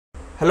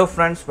Hello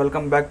friends,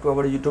 welcome back to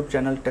our YouTube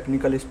channel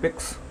Technical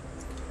Speaks.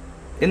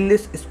 In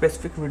this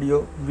specific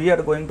video, we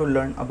are going to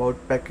learn about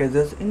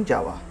packages in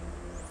Java.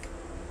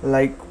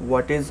 Like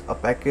what is a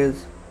package,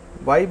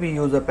 why we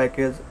use a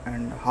package,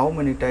 and how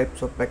many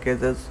types of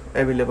packages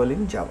available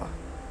in Java.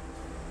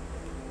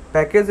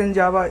 Package in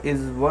Java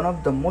is one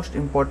of the most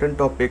important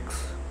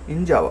topics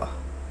in Java.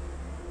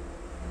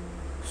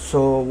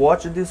 So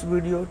watch this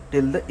video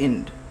till the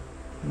end.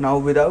 Now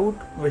without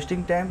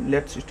wasting time,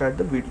 let's start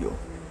the video.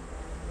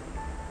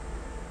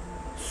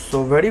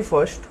 So very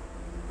first,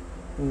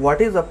 what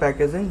is a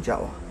package in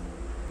Java?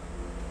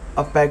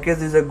 A package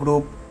is a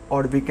group,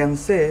 or we can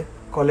say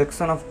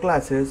collection of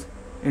classes,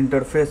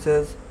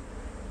 interfaces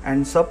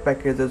and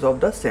sub-packages of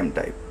the same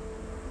type.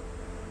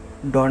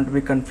 Don't be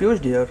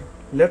confused here.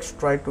 Let's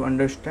try to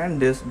understand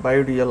this by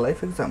real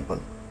life example.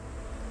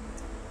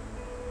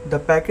 The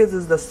package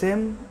is the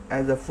same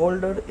as a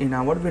folder in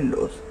our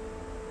Windows.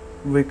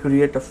 We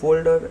create a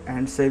folder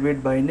and save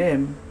it by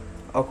name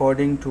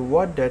according to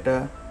what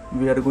data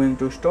we are going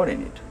to store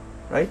in it,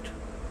 right?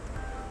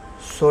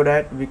 So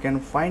that we can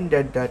find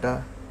that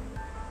data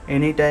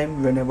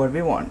anytime whenever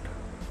we want.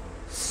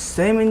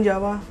 Same in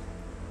Java,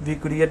 we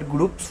create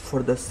groups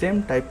for the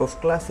same type of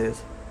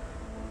classes,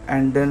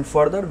 and then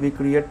further we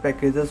create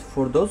packages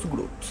for those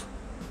groups.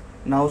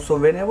 Now so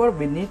whenever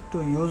we need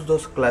to use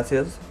those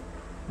classes,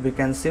 we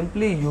can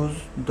simply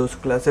use those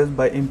classes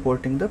by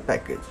importing the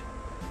package.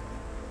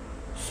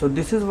 So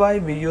this is why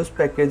we use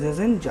packages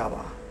in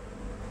Java.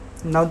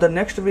 Now the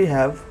next we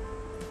have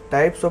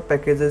types of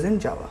packages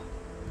in Java.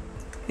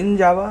 In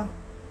Java,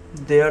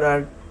 there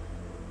are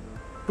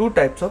two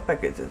types of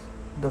packages.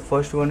 The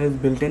first one is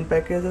built-in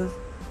packages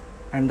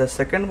and the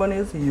second one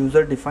is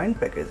user-defined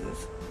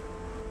packages.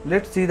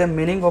 Let's see the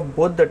meaning of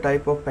both the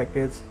type of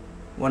package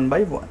one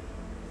by one.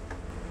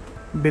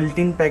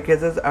 Built-in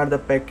packages are the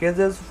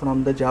packages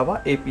from the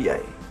Java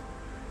API.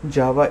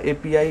 Java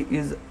API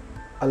is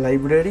a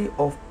library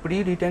of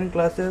pre-written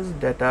classes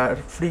that are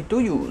free to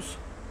use.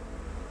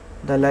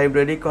 The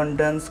library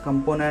contains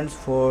components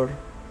for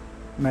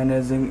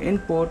managing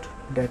input,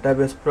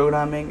 database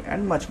programming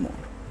and much more.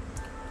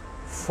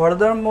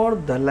 Furthermore,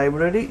 the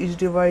library is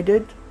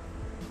divided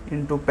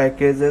into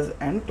packages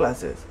and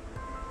classes.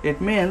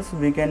 It means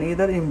we can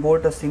either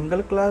import a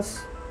single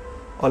class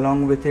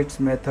along with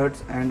its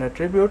methods and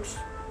attributes,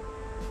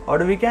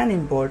 or we can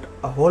import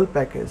a whole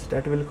package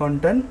that will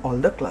contain all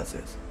the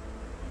classes.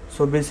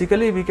 So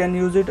basically we can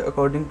use it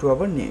according to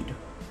our need.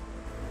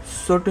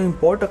 So to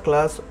import a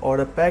class or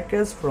a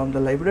package from the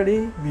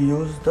library, we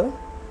use the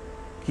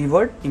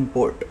keyword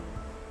import.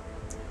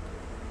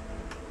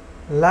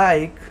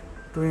 Like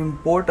to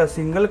import a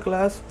single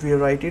class, we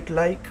write it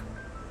like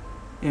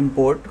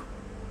import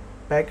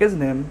package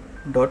name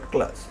dot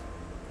class.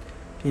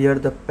 Here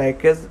the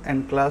package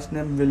and class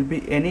name will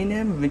be any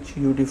name which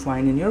you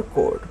define in your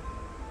code.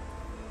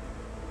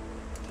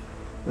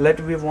 Let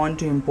we want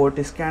to import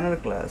a scanner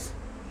class.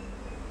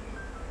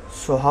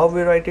 So how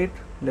we write it?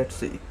 Let's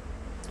see.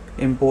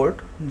 Import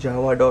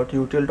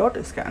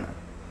java.util.scanner.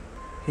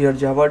 Here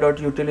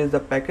java.util is the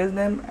package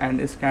name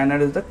and scanner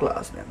is the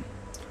class name.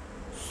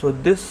 So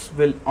this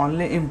will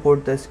only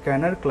import the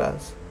scanner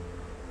class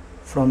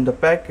from the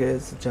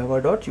package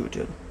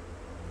java.util.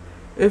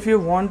 If you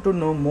want to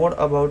know more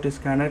about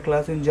scanner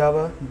class in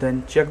Java,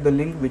 then check the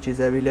link which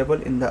is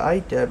available in the I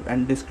tab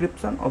and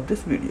description of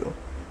this video.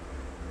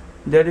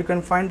 There you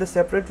can find the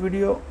separate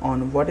video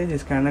on what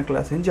is scanner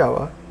class in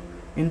Java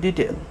in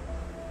detail.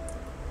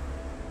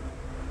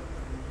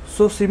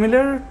 So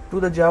similar to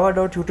the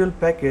java.util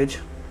package,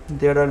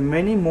 there are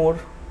many more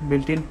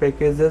built-in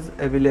packages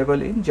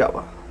available in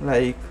Java,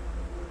 like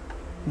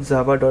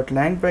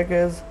java.lang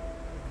package,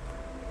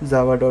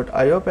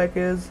 java.io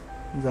package,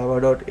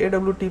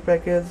 java.awt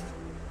package,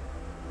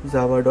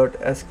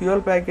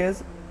 java.sql package,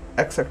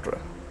 etc.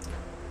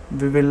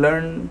 We will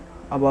learn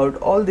about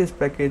all these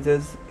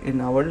packages in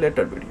our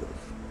later videos.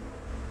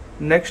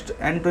 Next,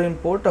 and to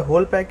import a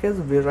whole package,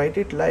 we write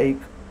it like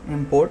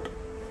import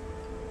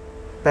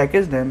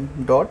package name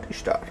dot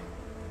star.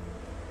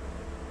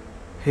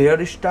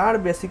 Here star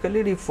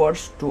basically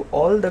refers to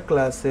all the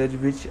classes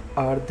which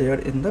are there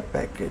in the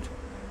package.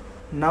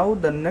 Now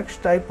the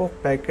next type of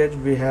package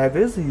we have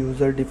is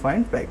user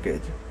defined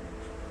package.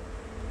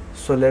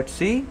 So let's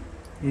see.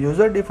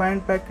 User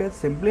defined package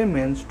simply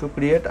means to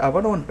create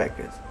our own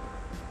package.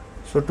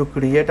 So to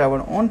create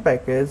our own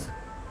package,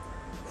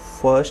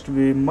 first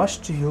we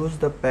must use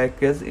the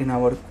package in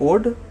our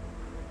code.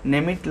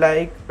 Name it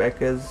like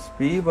package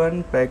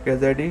p1,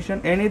 package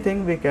edition,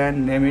 anything we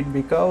can name it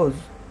because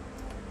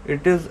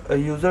it is a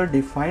user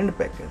defined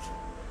package.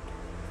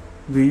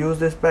 We use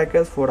this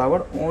package for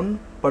our own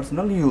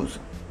personal use.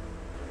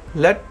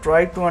 Let's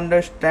try to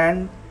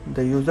understand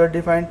the user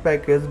defined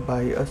package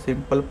by a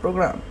simple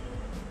program.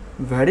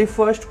 Very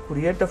first,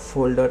 create a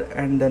folder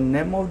and the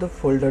name of the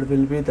folder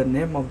will be the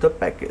name of the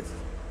package.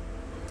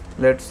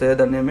 Let's say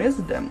the name is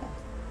demo.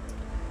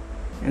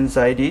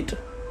 Inside it,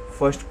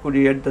 first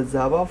create the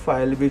Java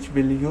file which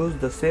will use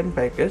the same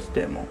package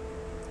demo.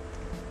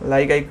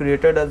 Like I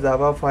created a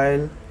Java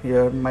file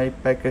here, my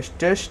package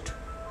test.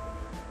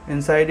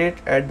 Inside it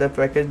add the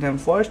package name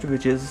first,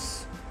 which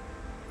is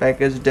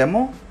package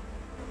demo,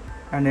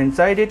 and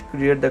inside it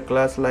create the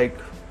class like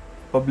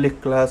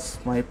public class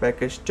my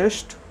package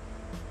test.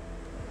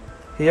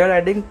 Here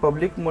adding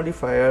public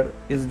modifier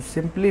is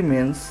simply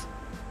means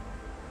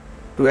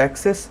to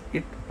access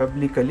it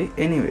publicly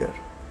anywhere.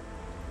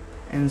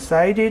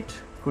 Inside it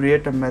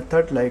create a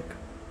method like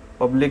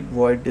public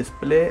void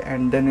display,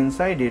 and then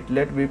inside it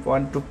let me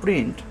want to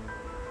print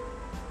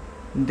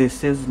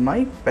this is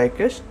my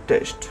package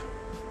test,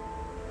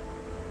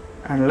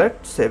 and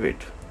let's save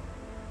it.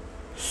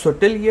 So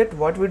till yet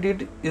what we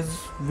did is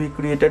we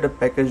created a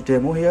package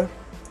demo here,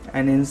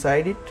 and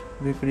inside it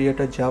we create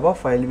a Java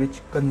file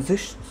which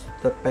consists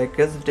the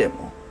package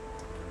demo.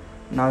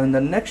 Now in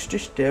the next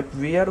step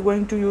we are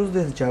going to use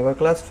this Java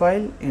class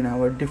file in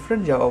our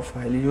different Java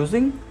file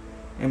using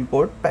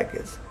import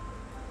package.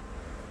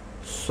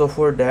 So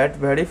for that,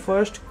 very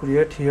first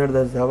create here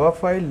the Java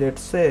file,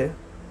 let's say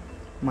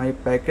my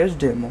package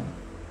demo.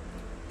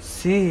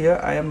 See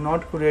here I am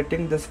not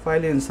creating this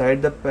file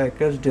inside the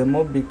package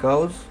demo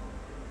because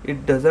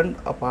it doesn't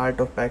a part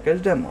of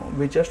package demo.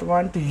 We just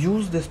want to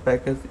use this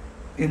package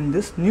in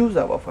this new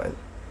Java file.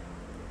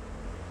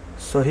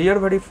 So here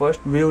very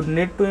first we would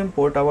need to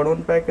import our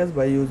own package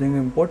by using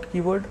import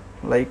keyword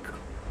like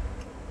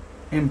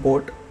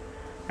import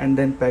and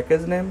then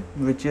package name,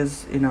 which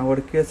is in our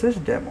case is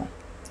demo.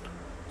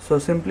 So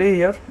simply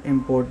here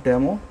import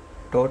demo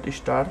dot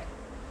star.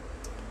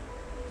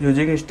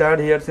 Using star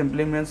here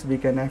simply means we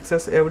can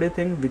access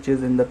everything which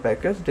is in the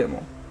package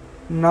demo.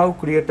 Now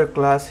create a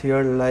class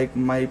here like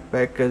my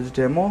package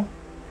demo.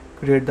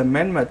 Create the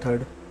main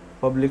method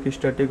public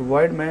static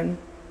void main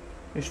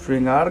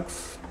string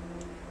args.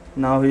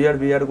 Now here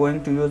we are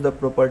going to use the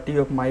property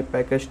of my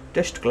package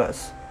test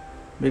class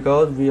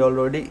because we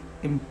already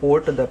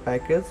import the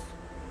package.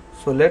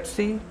 So let's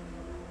see.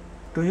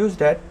 To use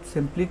that,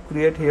 simply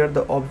create here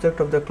the object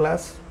of the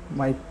class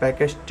my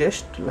package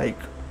test, like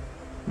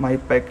my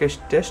package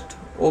test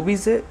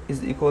obj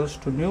is equals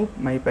to new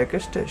my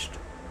package test,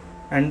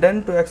 and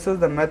then to access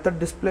the method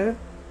display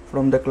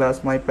from the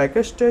class my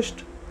package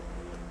test,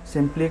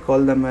 simply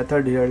call the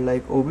method here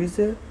like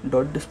obj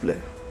dot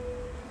display,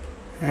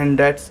 and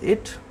that's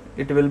it.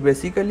 It will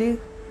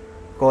basically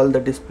call the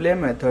display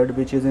method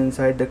which is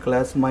inside the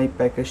class my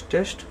package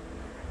test,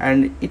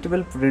 and it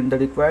will print the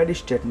required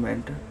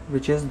statement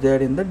which is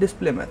there in the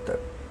display method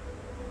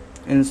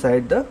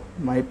inside the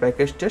my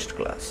package test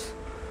class.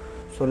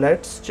 So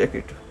let's check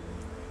it.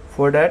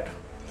 For that,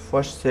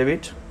 first save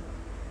it.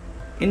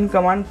 In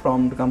command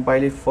prompt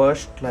compile it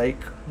first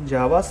like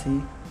java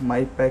c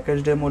my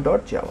package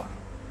demo.java,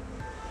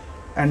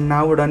 and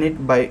now run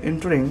it by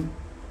entering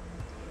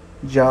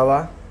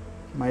java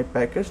my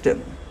package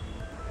demo.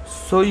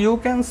 So you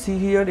can see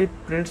here it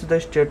prints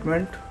the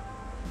statement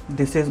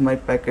this is my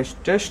package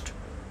test.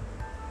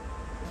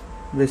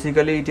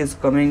 Basically it is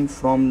coming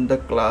from the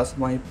class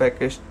my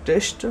package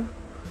test.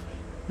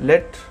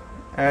 Let's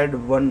add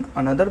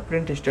another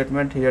print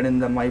statement here in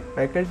the my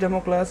package demo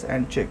class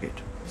and check it.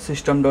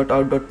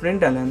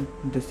 System.out.println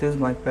this is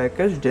my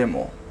package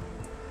demo.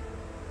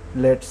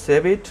 Let's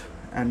save it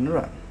and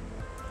run.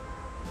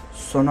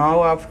 So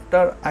now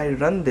after I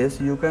run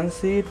this, you can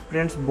see it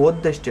prints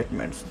both the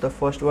statements. The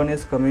first one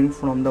is coming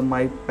from the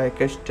my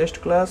package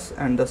test class,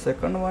 and the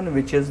second one,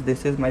 which is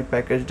this is my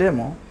package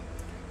demo,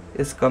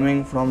 is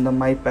coming from the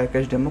my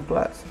package demo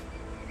class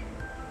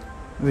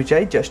which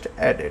I just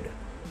added.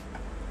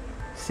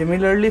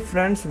 Similarly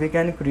friends, we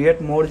can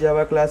create more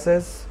Java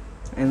classes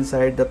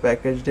inside the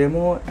package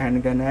demo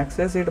and can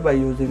access it by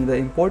using the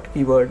import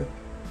keyword,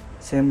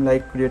 same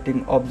like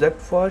creating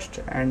object first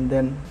and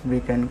then we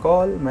can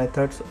call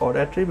methods or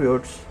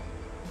attributes.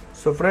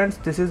 So friends,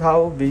 this is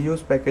how we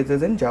use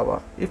packages in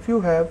Java. If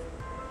you have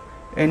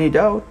any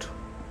doubt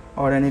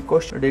or any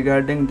question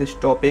regarding this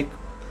topic,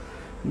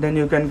 then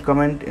you can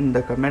comment in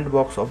the comment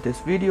box of this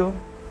video.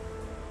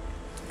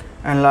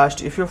 And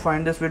last, if you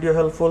find this video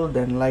helpful,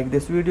 then like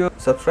this video,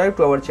 subscribe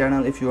to our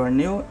channel if you are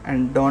new,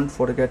 and don't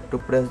forget to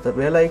press the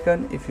bell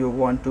icon if you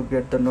want to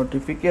get the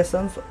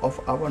notifications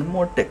of our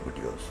more tech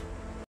videos.